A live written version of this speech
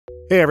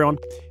Hey everyone,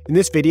 in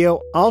this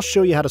video, I'll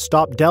show you how to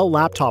stop Dell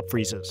laptop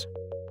freezes.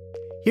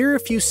 Here are a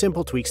few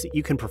simple tweaks that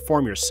you can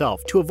perform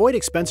yourself to avoid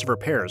expensive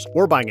repairs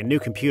or buying a new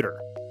computer.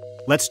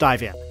 Let's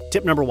dive in.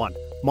 Tip number 1,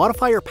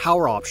 modify your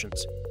power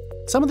options.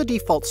 Some of the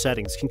default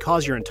settings can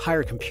cause your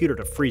entire computer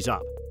to freeze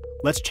up.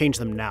 Let's change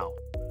them now.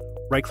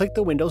 Right-click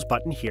the Windows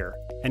button here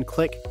and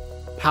click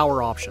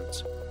Power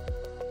Options.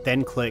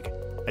 Then click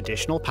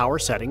Additional Power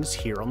Settings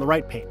here on the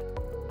right pane.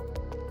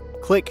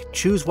 Click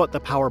Choose what the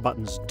power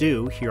buttons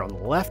do here on the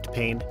left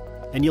pane,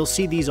 and you'll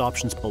see these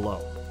options below.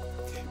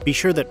 Be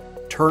sure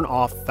that Turn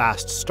Off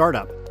Fast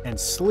Startup and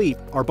Sleep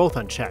are both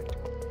unchecked.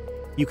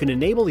 You can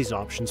enable these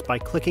options by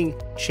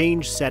clicking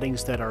Change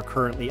Settings that are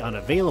currently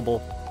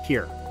unavailable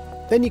here.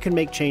 Then you can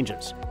make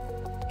changes.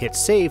 Hit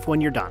Save when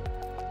you're done.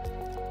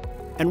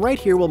 And right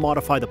here we'll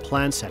modify the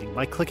plan setting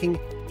by clicking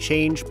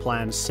Change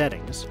Plan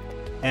Settings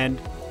and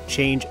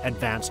Change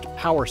Advanced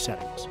Power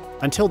Settings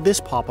until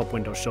this pop-up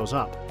window shows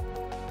up.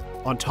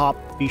 On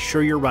top, be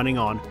sure you're running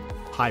on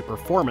High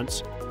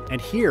Performance,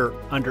 and here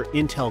under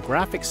Intel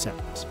Graphics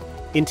Settings,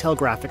 Intel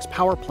Graphics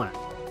Power Plan.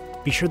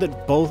 Be sure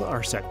that both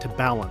are set to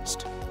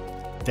Balanced.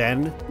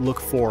 Then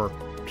look for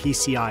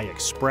PCI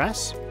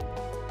Express,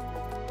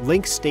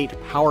 Link State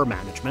Power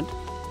Management,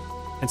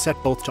 and set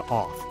both to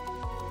Off.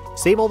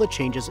 Save all the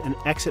changes and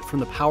exit from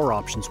the Power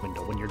Options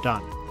window when you're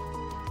done.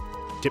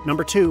 Tip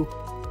number 2,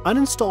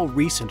 uninstall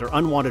recent or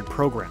unwanted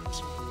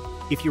programs.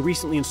 If you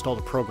recently installed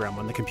a program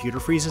when the computer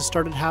freezes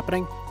started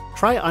happening,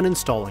 try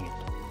uninstalling it.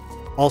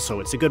 Also,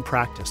 it's a good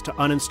practice to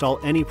uninstall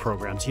any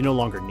programs you no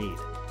longer need.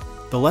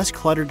 The less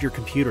cluttered your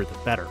computer, the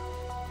better.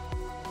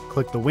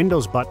 Click the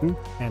Windows button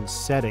and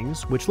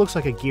Settings, which looks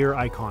like a gear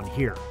icon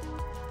here.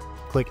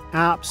 Click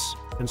Apps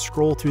and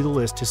scroll through the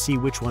list to see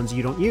which ones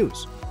you don't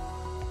use.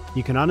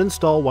 You can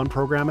uninstall one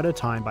program at a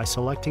time by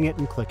selecting it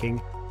and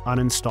clicking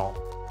Uninstall.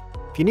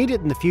 If you need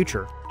it in the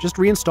future, just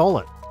reinstall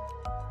it.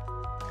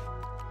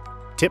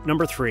 Tip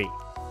number 3,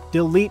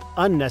 delete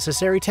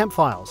unnecessary temp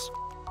files.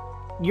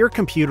 Your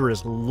computer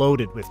is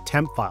loaded with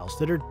temp files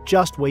that are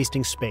just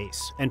wasting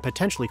space and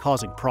potentially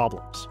causing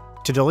problems.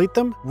 To delete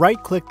them,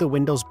 right-click the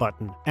Windows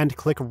button and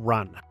click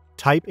Run.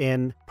 Type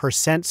in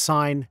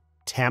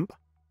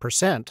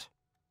 %temp%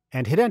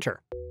 and hit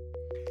Enter.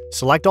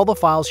 Select all the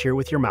files here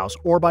with your mouse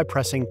or by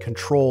pressing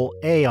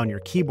Ctrl-A on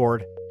your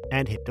keyboard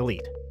and hit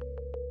Delete.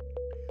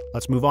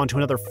 Let's move on to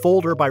another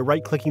folder by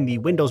right-clicking the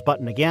Windows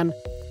button again,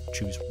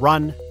 choose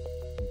Run,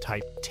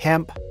 type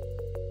temp,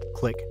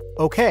 click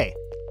OK.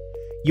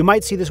 You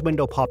might see this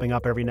window popping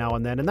up every now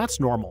and then, and that's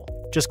normal.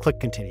 Just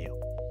click Continue.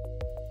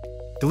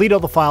 Delete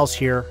all the files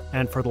here,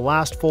 and for the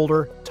last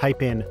folder,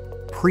 type in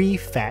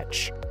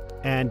prefetch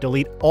and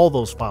delete all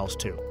those files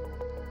too.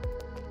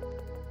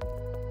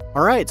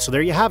 Alright, so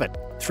there you have it.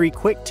 3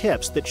 quick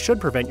tips that should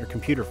prevent your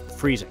computer from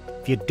freezing.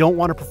 If you don't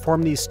want to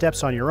perform these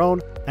steps on your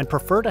own and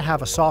prefer to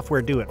have a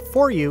software do it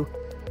for you,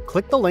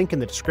 click the link in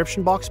the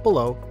description box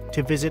below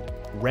to visit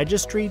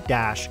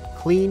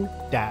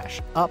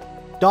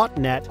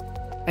registry-clean-up.net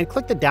and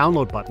click the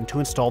download button to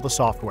install the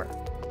software.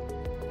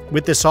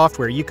 With this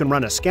software, you can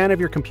run a scan of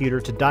your computer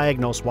to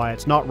diagnose why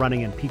it's not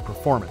running in peak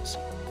performance.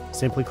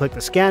 Simply click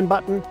the scan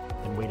button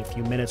and wait a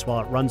few minutes while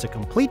it runs a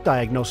complete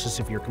diagnosis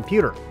of your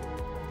computer.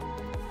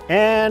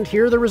 And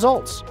here are the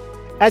results.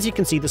 As you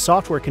can see, the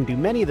software can do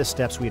many of the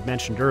steps we had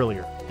mentioned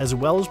earlier, as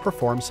well as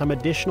perform some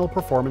additional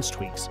performance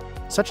tweaks,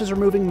 such as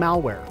removing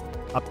malware,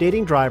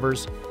 updating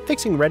drivers,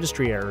 fixing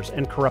registry errors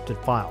and corrupted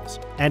files,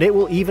 and it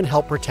will even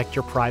help protect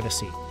your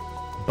privacy.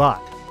 But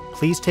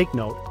please take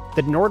note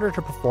that in order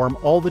to perform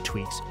all the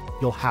tweaks,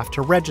 you'll have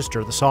to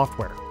register the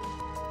software.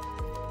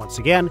 Once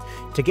again,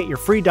 to get your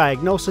free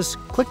diagnosis,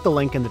 click the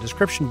link in the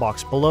description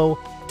box below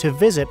to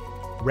visit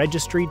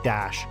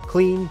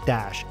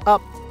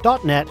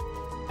registry-clean-up.net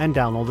and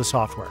download the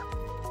software.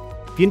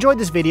 If you enjoyed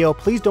this video,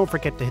 please don't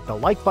forget to hit the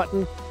like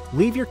button,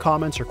 leave your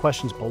comments or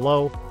questions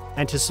below,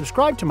 and to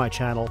subscribe to my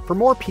channel for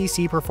more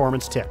PC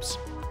performance tips.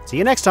 See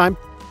you next time!